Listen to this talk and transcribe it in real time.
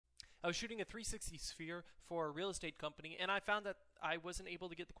I was shooting a 360 sphere for a real estate company, and I found that I wasn't able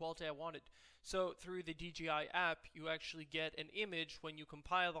to get the quality I wanted. So through the DJI app, you actually get an image when you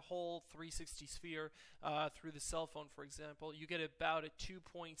compile the whole 360 sphere through the cell phone, for example. You get about a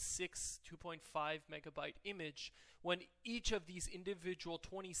 2.6, 2.5 megabyte image when each of these individual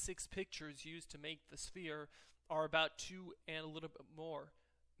 26 pictures used to make the sphere are about 2 and a little bit more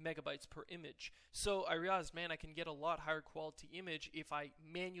megabytes per image. So I realized, man, I can get a lot higher quality image if I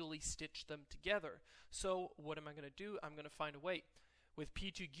manually stitch them together. So what am I going to do? I'm going to find a way. With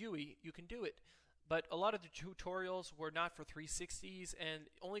PTGui, you can do it. But a lot of the tutorials were not for 360s and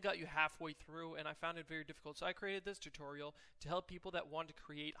only got you halfway through, and I found it very difficult. So I created this tutorial to help people that want to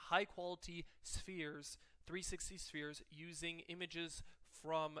create high quality spheres, 360 spheres, using images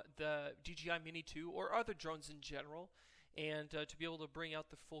from the DJI Mini 2 or other drones in general, and to be able to bring out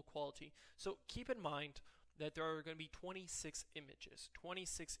the full quality. So keep in mind that there are going to be 26 images,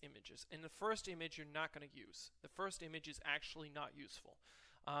 and the first image you're not going to use. The first image is actually not useful.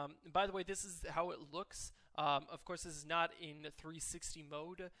 By the way, this is how it looks. Of course, this is not in 360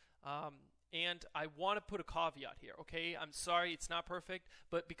 mode. And I want to put a caveat here, okay? I'm sorry, it's not perfect,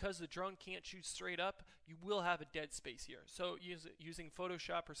 but because the drone can't shoot straight up, you will have a dead space here. So using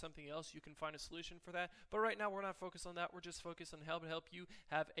Photoshop or something else, you can find a solution for that. But right now, we're not focused on that. We're just focused on help you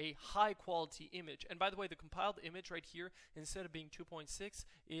have a high quality image. And by the way, the compiled image right here, instead of being 2.6,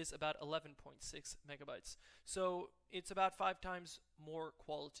 is about 11.6 megabytes. So it's about 5 times more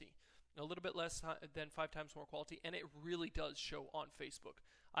quality. A little bit less than 5 times more quality, and it really does show on Facebook.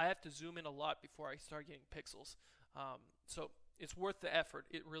 I have to zoom in a lot before I start getting pixels. So it's worth the effort.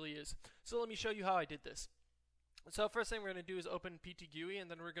 It really is. So let me show you how I did this. So first thing we're going to do is open PTGui, and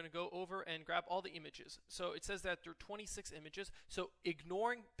then we're going to go over and grab all the images. So it says that there are 26 images. So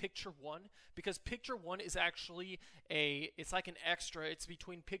ignoring picture 1, because picture 1 is actually it's like an extra. It's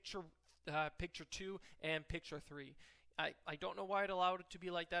between picture 2 and picture 3. I don't know why it allowed it to be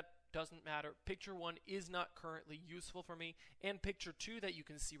like that. Doesn't matter. Picture 1 is not currently useful for me, and picture 2 that you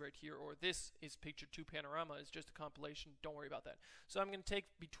can see right here, or this is picture 2 panorama, is just a compilation. Don't worry about that. So I'm going to take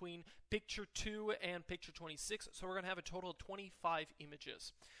between picture 2 and picture 26, so we're going to have a total of 25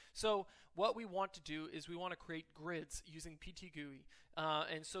 images. So what we want to do is we want to create grids using PTGui,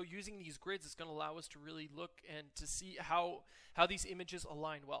 and so using these grids is going to allow us to really look and to see how these images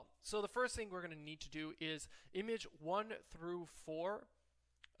align well. So the first thing we're going to need to do is image 1 through 4.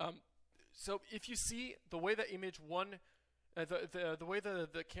 So if you see the way that image 1, the way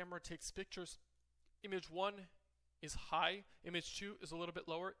the camera takes pictures, image 1 is high, image 2 is a little bit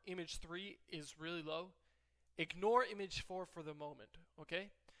lower, image 3 is really low. Ignore image 4 for the moment,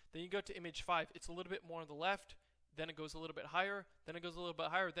 okay? Then you go to image 5, it's a little bit more on the left, then it goes a little bit higher, then it goes a little bit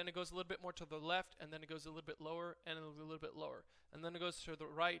higher, then it goes a little bit more to the left, and then it goes a little bit lower, and a little bit lower. And then it goes to the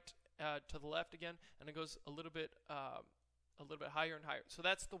right, to the left again, and it goes a little bit higher and higher. So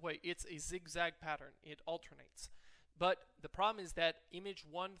that's the way. It's a zigzag pattern. It alternates. But the problem is that image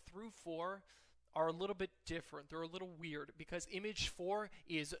 1 through 4 are a little bit different. They're a little weird because image 4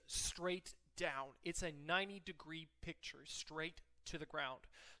 is straight down. It's a 90-degree picture straight to the ground.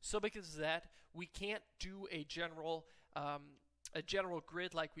 So because of that, we can't do a general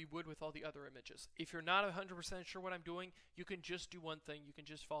grid like we would with all the other images. If you're not 100% sure what I'm doing, you can just do one thing. You can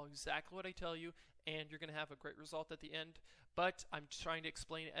just follow exactly what I tell you, and you're going to have a great result at the end. But I'm trying to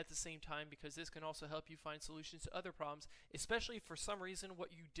explain it at the same time because this can also help you find solutions to other problems, especially if for some reason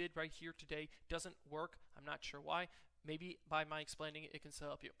what you did right here today doesn't work. I'm not sure why. Maybe by my explaining it, it can still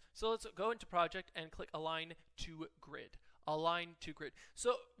help you. So let's go into project and click Align to Grid. Align to Grid.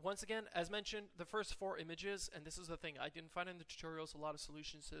 So once again, as mentioned, the first 4 images, and this is the thing, I didn't find in the tutorials a lot of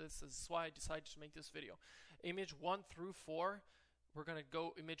solutions to this. This is why I decided to make this video. Image 1 through 4, we're going to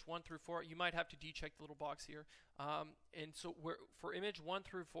go image 1 through 4. You might have to decheck the little box here. And so for image 1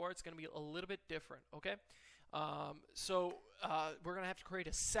 through 4, it's going to be a little bit different, okay? We're going to have to create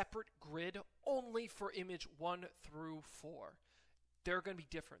a separate grid only for image 1 through 4. They're going to be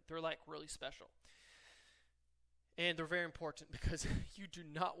different. They're like really special. And they're very important because you do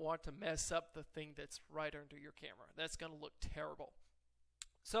not want to mess up the thing that's right under your camera. That's going to look terrible.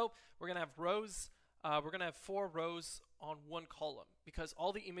 So we're going to have rows. We're going to have 4 rows on 1 column because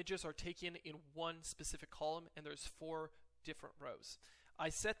all the images are taken in one specific column, and there's 4 different rows. I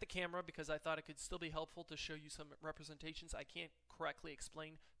set the camera because I thought it could still be helpful to show you some representations I can't correctly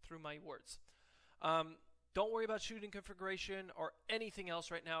explain through my words. Don't worry about shooting configuration or anything else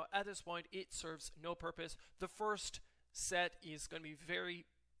right now. At this point, it serves no purpose. The first set is going to be very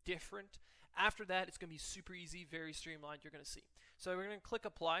different. After that, it's going to be super easy, very streamlined, you're going to see. So we're going to click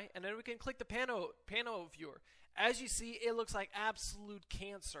Apply, and then we can click the pano viewer. As you see, it looks like absolute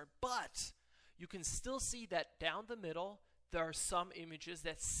cancer, but you can still see that down the middle, there are some images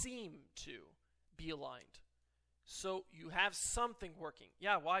that seem to be aligned. So you have something working.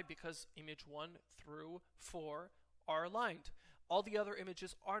 Yeah, why? Because image 1 through 4 are aligned. All the other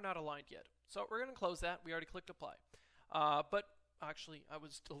images are not aligned yet. So we're going to close that. We already clicked apply. But actually, I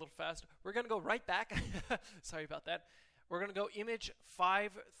was a little fast. We're going to go right back. Sorry about that. We're going to go image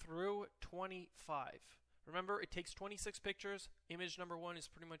 5 through 25. Remember, it takes 26 pictures. Image number 1 is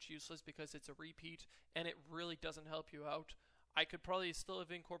pretty much useless because it's a repeat, and it really doesn't help you out. I could probably still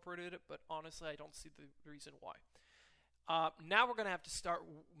have incorporated it, but honestly, I don't see the reason why. Now we're going to have to start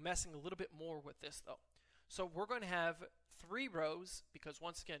messing a little bit more with this, though. So we're going to have 3 rows, because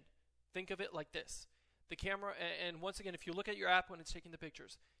once again, think of it like this. The camera, and once again, if you look at your app when it's taking the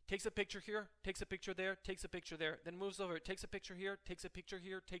pictures, takes a picture here, takes a picture there, takes a picture there, then moves over, takes a picture here, takes a picture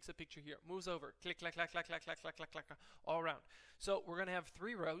here, takes a picture here, moves over, click, clack, clack, clack, clack, clack, clack, clack, clack, all around. So we're going to have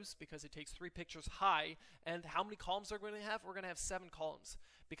 3 rows because it takes 3 pictures high. And how many columns are we going to have? We're going to have 7 columns,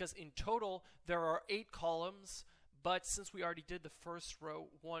 because in total there are 8 columns. But since we already did the first row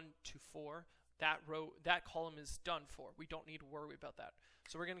 1 to 4, that column is done for. We don't need to worry about that.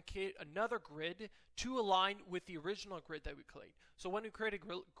 So we're going to create another grid to align with the original grid that we create. So when we create a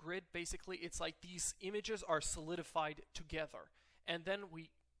grid, basically it's like these images are solidified together. And then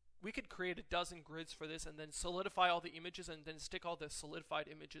we could create a dozen grids for this and then solidify all the images and then stick all the solidified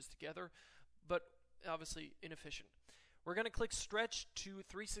images together, but obviously inefficient. We're going to click stretch to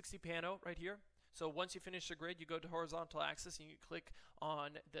 360 pano right here. So once you finish the grid, you go to horizontal axis and you click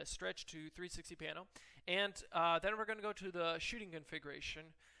on the stretch to 360 pano. And then we're going to go to the shooting configuration.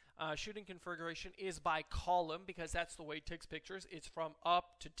 Shooting configuration is by column because that's the way it takes pictures. It's from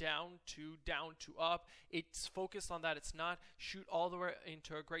up to down to up. It's focused on that. It's not shoot all the way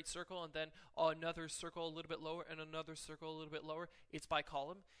into a great circle and then another circle a little bit lower and another circle a little bit lower. It's by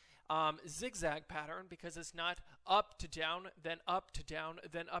column. Zigzag pattern because it's not up to down, then up to down,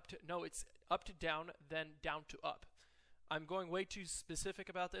 then up to, no, it's up to down, then down to up. I'm going way too specific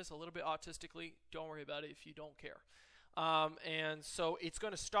about this, a little bit autistically. Don't worry about it if you don't care. And so it's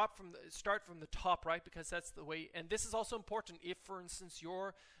going to start from the top right because that's the way, and this is also important if, for instance,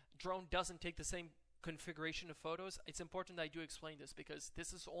 your drone doesn't take the same configuration of photos. It's important that I do explain this because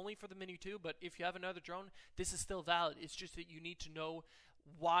this is only for the Mini 2, but if you have another drone, this is still valid. It's just that you need to know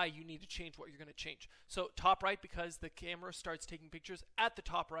why you need to change what you're going to change. So top right because the camera starts taking pictures at the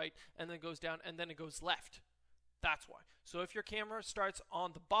top right and then goes down and then it goes left. That's why. So if your camera starts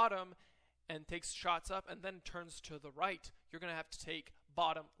on the bottom and takes shots up and then turns to the right, you're going to have to take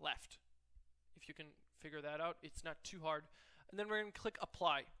bottom left. If you can figure that out, it's not too hard. And then we're going to click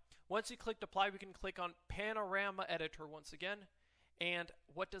apply. Once you clicked apply, we can click on panorama editor once again. And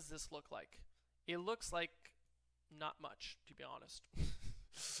what does this look like? It looks like not much, to be honest.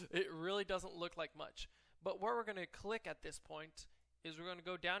 It really doesn't look like much. But what we're going to click at this point is we're going to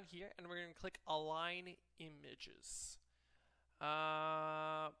go down here and we're going to click align images.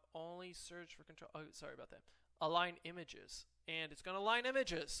 Only search for control. Oh, sorry about that. Align images. And it's going to align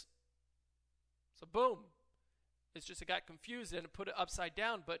images. So boom. It's just it got confused and it put it upside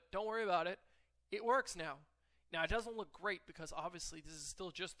down, but don't worry about it. It works now. Now it doesn't look great because obviously this is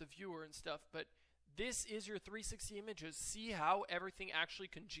still just the viewer and stuff, but this is your 360 images. See how everything actually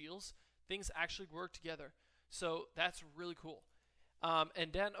congeals? Things actually work together. So that's really cool.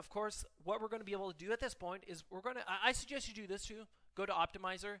 And then, of course, what we're going to be able to do at this point is I suggest you do this too. Go to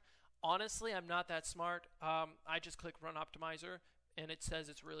Optimizer. Honestly, I'm not that smart. I just click Run Optimizer, and it says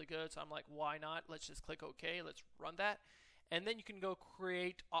it's really good. So I'm like, why not? Let's just click OK. Let's run that. And then you can go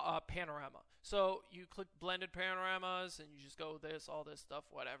create a panorama. So you click Blended Panoramas, and you just go this, all this stuff,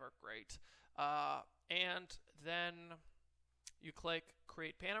 whatever. Great. And then you click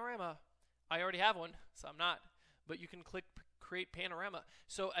Create Panorama. I already have one, so I'm not. But you can click Create Panorama.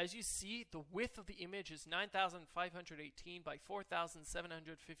 So as you see, the width of the image is 9,518 by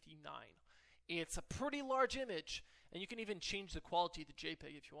 4,759. It's a pretty large image, and you can even change the quality of the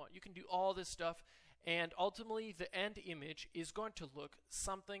JPEG if you want. You can do all this stuff, and ultimately the end image is going to look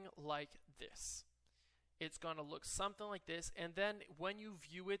something like this. It's going to look something like this, and then when you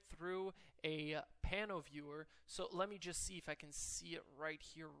view it through a pano viewer, so let me just see if I can see it right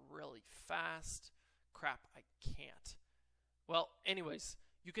here really fast. Crap, I can't. Well, anyways,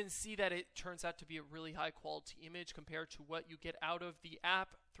 you can see that it turns out to be a really high quality image compared to what you get out of the app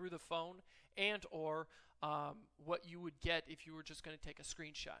through the phone and or what you would get if you were just going to take a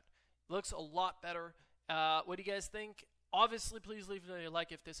screenshot. It looks a lot better. What do you guys think? Obviously, please leave a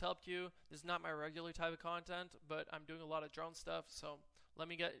like if this helped you. This is not my regular type of content, but I'm doing a lot of drone stuff, so Let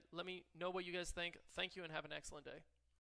me know what you guys think. Thank you and have an excellent day.